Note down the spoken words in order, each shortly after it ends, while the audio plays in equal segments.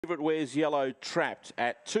Favourite wears yellow, trapped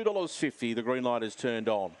at $2.50. The green light is turned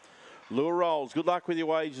on. Lure rolls. Good luck with your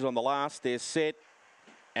wagers on the last. They're set.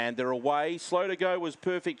 And they're away. Slow to go was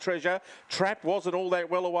Perfect Treasure. Trapped wasn't all that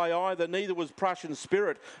well away either. Neither was Prussian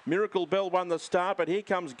Spirit. Miracle Bell won the start, but here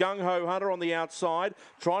comes Gung Ho Hunter on the outside.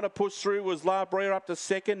 Trying to push through was La Brea up to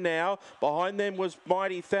second now. Behind them was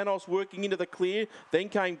Mighty Thanos working into the clear. Then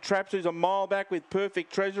came Trapped, who's a mile back with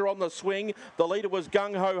Perfect Treasure on the swing. The leader was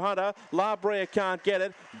Gung Ho Hunter. La Brea can't get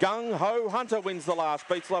it. Gung Ho Hunter wins the last.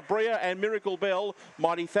 Beats La Brea and Miracle Bell.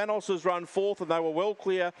 Mighty Thanos has run fourth, and they were well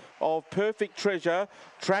clear of Perfect Treasure.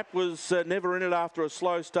 Trap was never in it after a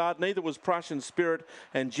slow start. Neither was Prussian Spirit,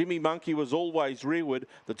 and Jimmy Monkey was always rearward.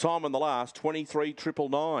 The time on the last,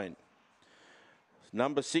 23.999.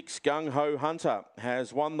 Number 6, Gung Ho Hunter,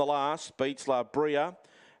 has won the last, beats La Brea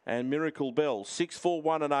and Miracle Bell. 6, 4,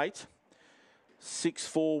 1 and 8. 6,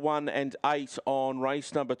 4, 1 and 8 on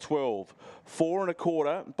race number 12. 4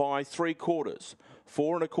 1/4 by 3/4.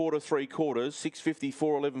 4 1/4, 3/4.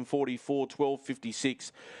 6.54, 11.44,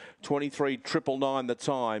 12.56, 23.999 the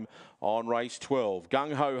time on race 12.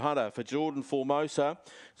 Gung Ho Hunter for Jordan Formosa.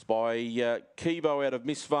 It's by Kibo out of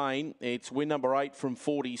Miss Vane. It's win number 8 from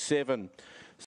 47.